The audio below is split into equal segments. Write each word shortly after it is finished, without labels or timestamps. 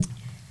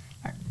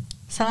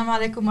Assalamu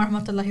alaikum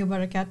warahmatullahi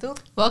wabarakatuh.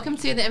 Welcome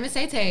to the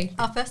MSA Take,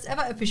 our first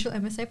ever official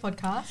MSA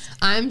podcast.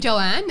 I'm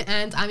Joanne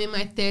and I'm in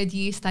my third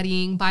year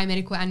studying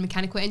biomedical and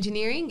mechanical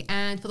engineering,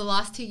 and for the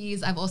last 2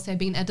 years I've also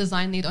been a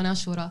design lead on our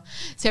shura.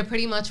 So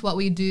pretty much what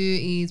we do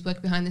is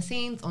work behind the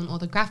scenes on all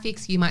the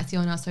graphics you might see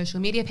on our social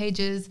media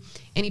pages,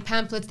 any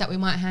pamphlets that we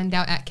might hand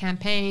out at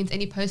campaigns,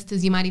 any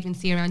posters you might even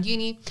see around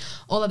uni.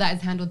 All of that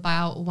is handled by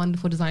our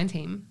wonderful design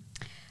team.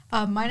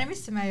 My name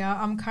is Sumaya.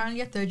 I'm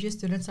currently a third year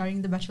student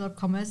studying the Bachelor of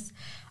Commerce.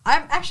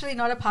 I'm actually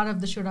not a part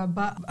of the shura,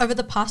 but over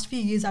the past few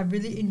years, I've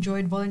really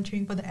enjoyed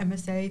volunteering for the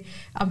MSA.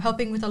 I'm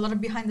helping with a lot of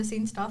behind the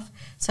scenes stuff.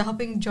 So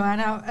helping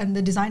Joanna and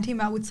the design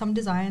team out with some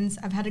designs.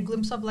 I've had a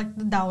glimpse of like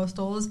the dawah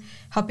stalls,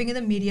 helping in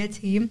the media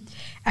team.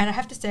 And I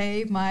have to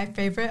say my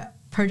favorite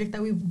project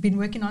that we've been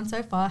working on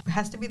so far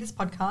has to be this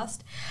podcast.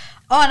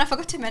 Oh, and I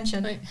forgot to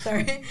mention,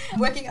 sorry, I'm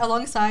working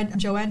alongside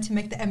Joanne to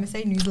make the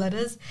MSA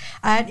newsletters.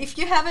 And if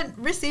you haven't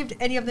received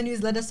any of the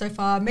newsletters so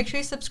far, make sure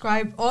you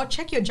subscribe or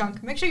check your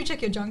junk. Make sure you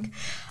check your junk.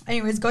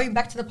 Anyways, going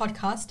back to the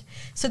podcast.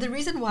 So the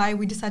reason why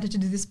we decided to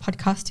do this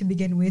podcast to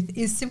begin with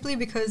is simply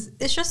because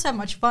it's just so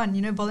much fun,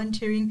 you know,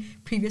 volunteering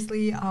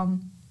previously,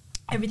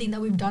 everything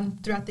that we've done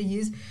throughout the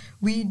years,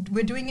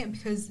 we're doing it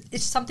because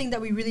it's something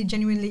that we really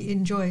genuinely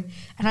enjoy.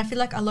 And I feel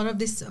like a lot of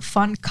this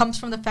fun comes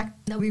from the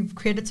fact that we've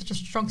created such a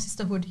strong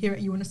sisterhood here at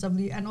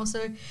UNSW, and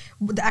also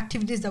with the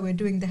activities that we're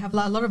doing, they have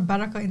a lot of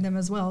barakah in them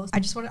as well. I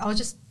was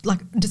just like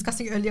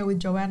discussing earlier with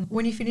Joanne,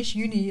 when you finish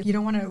uni, you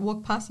don't want to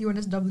walk past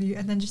UNSW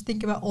and then just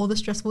think about all the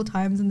stressful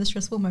times and the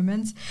stressful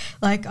moments.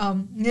 Like,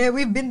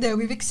 we've been there,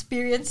 we've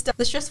experienced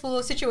the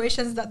stressful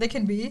situations that they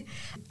can be.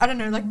 I don't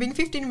know, like being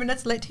 15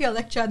 minutes late to your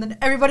lecture and then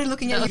everybody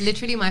looking at you.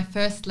 Literally my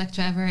first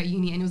lecture ever at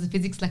uni, and it was a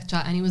physics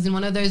lecture, and it was in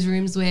one of those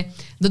rooms where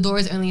the door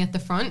is only at the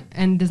front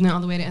and there's no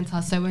other way to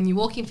enter. So when you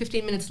walk in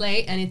 15 minutes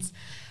late and it's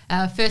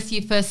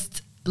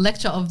first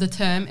lecture of the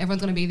term,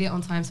 everyone's going to be there on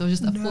time. So it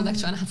was just a full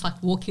lecture, and I had to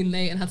like walk in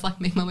late and had to like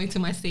make my way to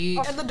my seat.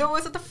 Oh, and the door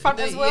was at the front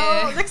as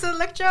well, next to the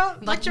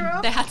lecturer.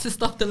 They had to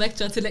stop the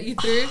lecture to let you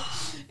through.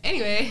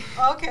 Anyway.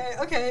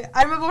 Okay.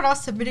 I remember when I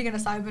was submitting an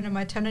assignment and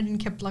my Turnitin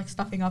kept like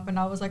stuffing up, and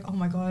I was like, oh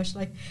my gosh,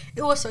 like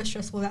it was so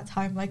stressful that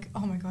time, like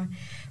oh my god.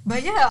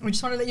 But yeah, we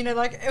just want to let you know,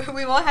 like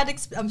we've all had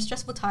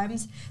stressful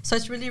times, so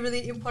it's really,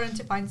 really important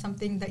to find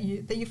something that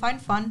you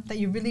find fun, that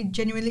you really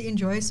genuinely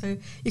enjoy, so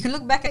you can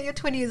look back at your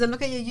 20s and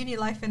look at your uni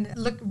life and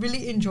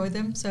really enjoy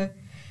them. So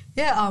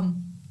yeah,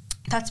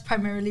 that's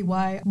primarily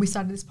why we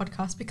started this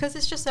podcast, because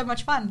it's just so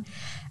much fun.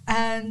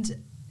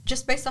 And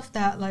just based off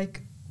that,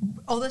 like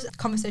all the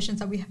conversations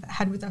that we have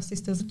had with our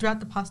sisters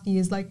throughout the past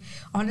years, like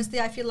honestly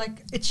I feel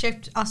like it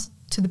shaped us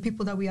to the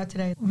people that we are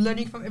today.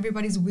 Learning from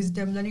everybody's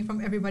wisdom, learning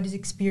from everybody's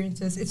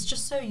experiences, it's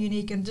just so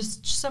unique and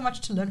just so much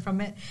to learn from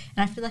it.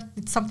 And I feel like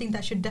it's something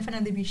that should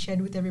definitely be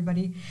shared with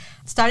everybody.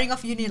 Starting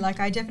off uni,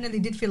 like I definitely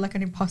did feel like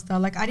an imposter.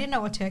 Like I didn't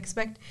know what to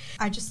expect.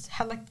 I just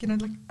had like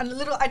a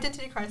little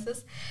identity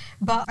crisis.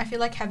 But I feel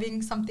like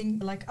having something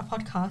like a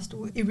podcast,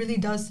 it really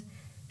does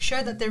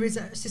show that there is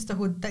a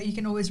sisterhood that you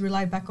can always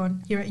rely back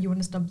on here at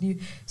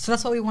UNSW. So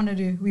that's what we want to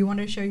do. We want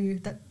to show you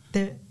that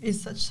there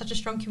is such a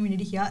strong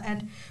community here,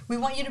 and we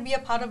want you to be a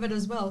part of it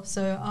as well.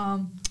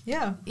 So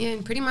yeah,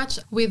 and pretty much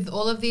with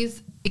all of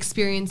these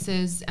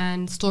experiences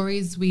and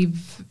stories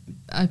we've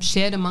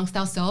shared amongst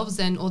ourselves,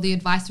 and all the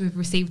advice we've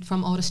received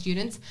from older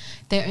students,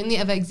 they only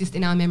ever exist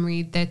in our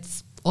memory.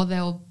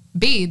 They'll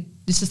be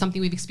this is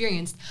something we've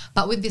experienced.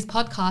 But with this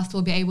podcast,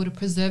 we'll be able to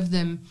preserve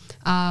them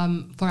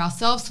for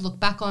ourselves to look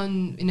back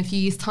on in a few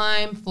years'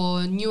 time,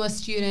 for newer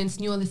students,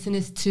 newer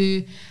listeners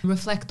to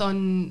reflect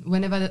on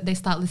whenever they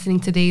start listening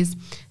to these.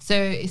 So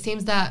it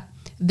seems that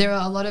there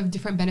are a lot of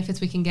different benefits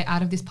we can get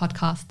out of this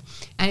podcast.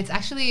 And it's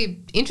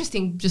actually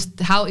interesting just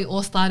how it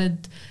all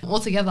started all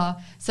together.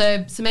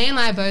 So Sumaya and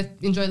I both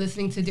enjoy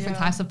listening to different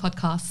types of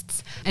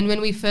podcasts. And when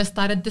we first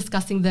started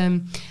discussing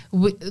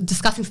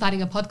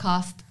starting a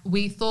podcast,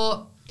 we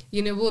thought,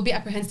 we were a bit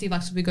apprehensive,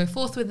 like should we go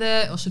forth with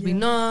it or should we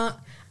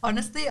not?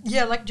 Honestly,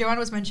 yeah, like Joanne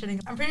was mentioning,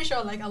 I'm pretty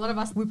sure like a lot of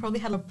us, we probably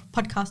had a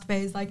podcast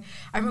phase. Like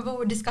I remember we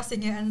were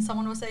discussing it and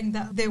someone was saying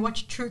that they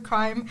watch true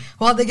crime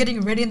while they're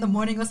getting ready in the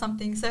morning or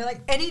something. So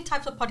like any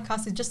types of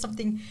podcast is just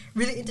something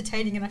really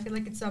entertaining, and I feel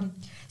like it's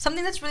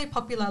something that's really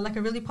popular, like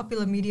a really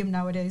popular medium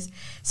nowadays.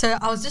 So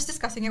I was just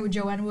discussing it with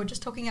Joanne. We were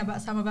just talking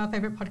about some of our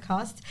favorite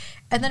podcasts,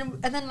 and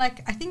then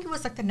like I think it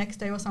was like the next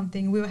day or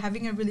something, we were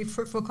having a really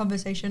fruitful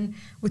conversation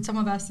with some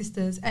of our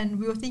sisters, and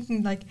we were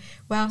thinking like,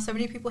 wow, so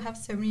many people have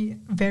so many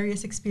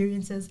various experiences.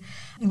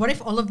 What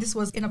if all of this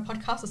was in a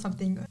podcast or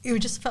something? It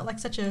just felt like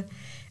such a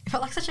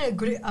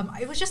good.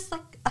 It was just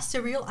like a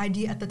surreal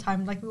idea at the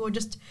time. Like we were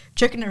just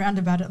joking around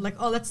about it. Like,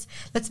 oh, let's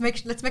make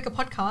a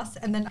podcast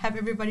and then have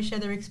everybody share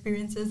their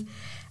experiences,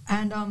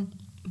 and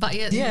But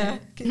yeah.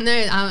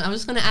 No, I'm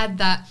just going to add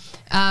that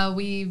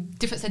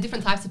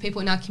different types of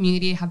people in our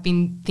community have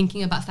been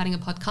thinking about starting a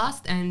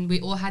podcast, and we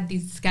all had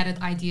these scattered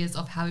ideas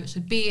of how it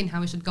should be and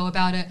how we should go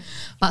about it.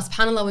 But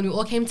subhanAllah, when we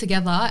all came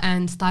together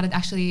and started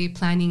actually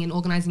planning and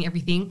organising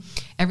everything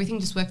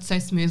just worked so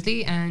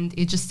smoothly, and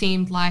it just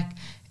seemed like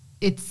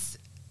it's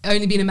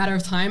only been a matter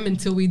of time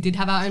until we did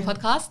have our own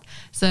podcast.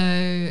 So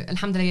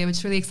alhamdulillah, we're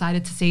just really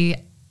excited to see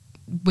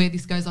where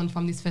this goes on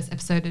from this first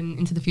episode and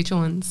into the future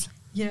ones.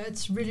 Yeah,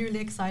 it's really, really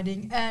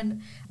exciting.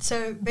 And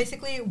so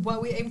basically what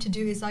we aim to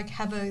do is like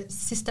have a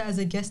sister as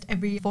a guest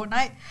every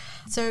fortnight.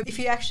 So if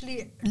you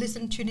actually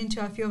tune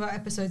into a few of our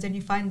episodes and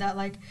you find that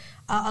like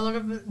a lot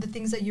of the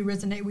things that you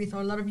resonate with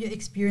or a lot of your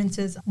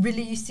experiences,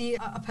 really you see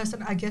a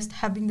person, I guess,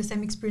 having the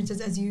same experiences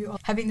as you or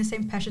having the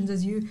same passions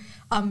as you,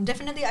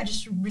 definitely I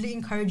just really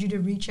encourage you to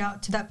reach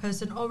out to that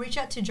person or reach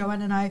out to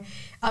Joanne and I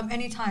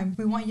anytime.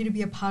 We want you to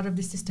be a part of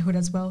this sisterhood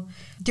as well.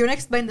 Do you want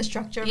to explain the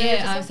structure of it?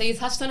 Yeah, so you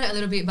touched on it a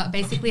little bit, but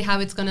basically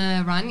how it's going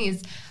to run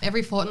is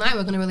every fortnight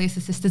we're going to release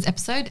a sisters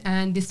episode,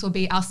 and this will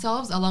be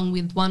ourselves along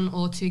with 1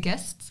 or 2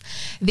 guests.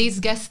 These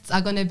guests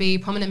are going to be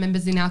prominent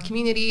members in our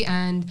community,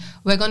 and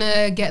we're going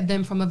to get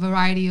them from a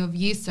variety of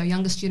years, so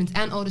younger students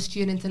and older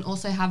students, and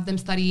also have them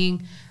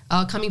studying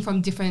coming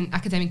from different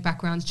academic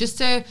backgrounds, just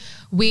so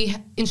we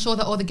ensure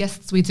that all the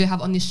guests we do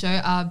have on this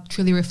show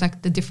truly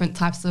reflect the different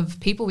types of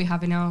people we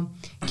have in our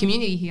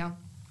community here,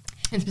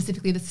 and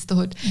specifically the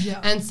sisterhood. Yeah.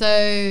 And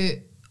so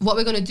what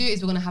we're going to do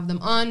is we're going to have them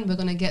on, we're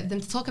going to get them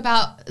to talk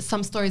about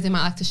some stories they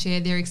might like to share,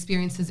 their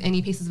experiences,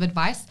 any pieces of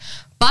advice.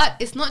 But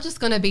it's not just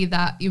going to be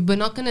that. We're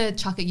not going to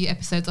chuck at you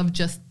episodes of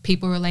just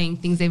people relaying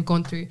things they've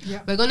gone through. Yeah.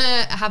 We're going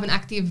to have an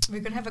active... We're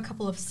going to have a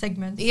couple of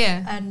segments.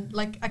 Yeah. And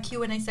like a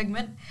Q&A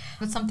segment.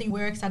 That's something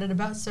we're excited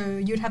about. So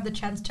you'd have the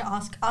chance to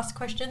ask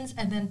questions,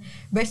 and then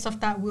based off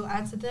that, we'll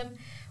answer them.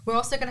 We're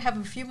also going to have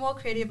a few more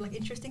creative, like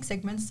interesting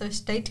segments, so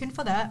stay tuned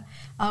for that.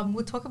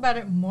 We'll talk about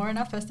it more in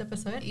our first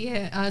episode.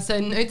 Yeah, so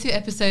no 2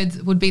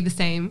 episodes would be the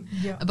same,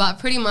 yeah. But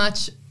pretty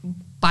much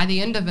by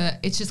the end of it,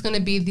 it's just going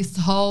to be this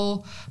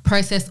whole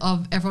process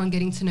of everyone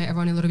getting to know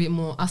everyone a little bit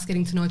more, us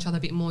getting to know each other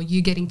a bit more,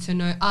 you getting to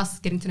know us,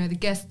 getting to know the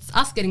guests,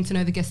 us getting to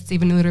know the guests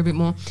even a little bit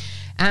more,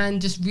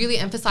 and just really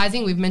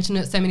emphasizing, we've mentioned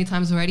it so many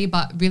times already,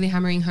 but really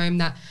hammering home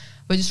that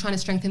we're just trying to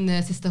strengthen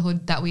the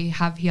sisterhood that we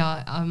have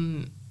here,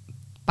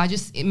 by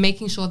just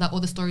making sure that all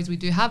the stories we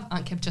do have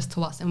aren't kept just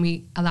to us, and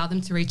we allow them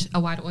to reach a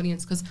wider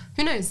audience, because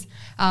who knows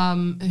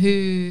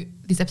who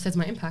these episodes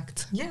might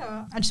impact.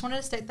 Yeah, I just wanted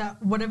to state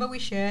that whatever we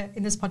share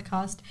in this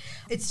podcast,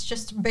 it's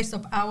just based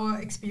off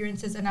our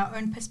experiences and our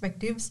own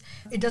perspectives.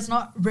 It does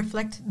not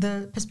reflect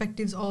the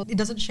perspectives, or it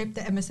doesn't shape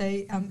the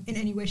MSA in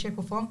any way, shape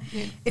or form.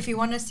 Yeah. If you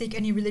want to seek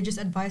any religious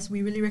advice,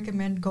 we really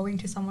recommend going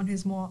to someone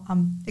who's more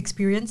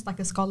experienced, like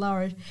a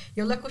scholar or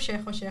your local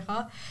sheikh or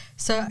sheikha.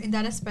 So in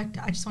that aspect,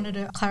 I just wanted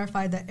to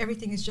clarify that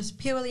everything is just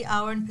purely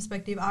our own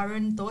perspective, our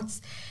own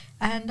thoughts.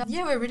 And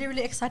yeah, we're really,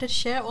 really excited to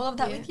share all of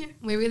that with you.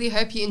 We really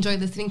hope you enjoy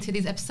listening to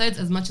these episodes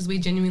as much as we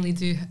genuinely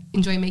do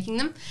enjoy making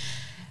them.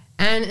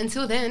 And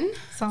until then,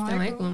 Assalamu alaikum.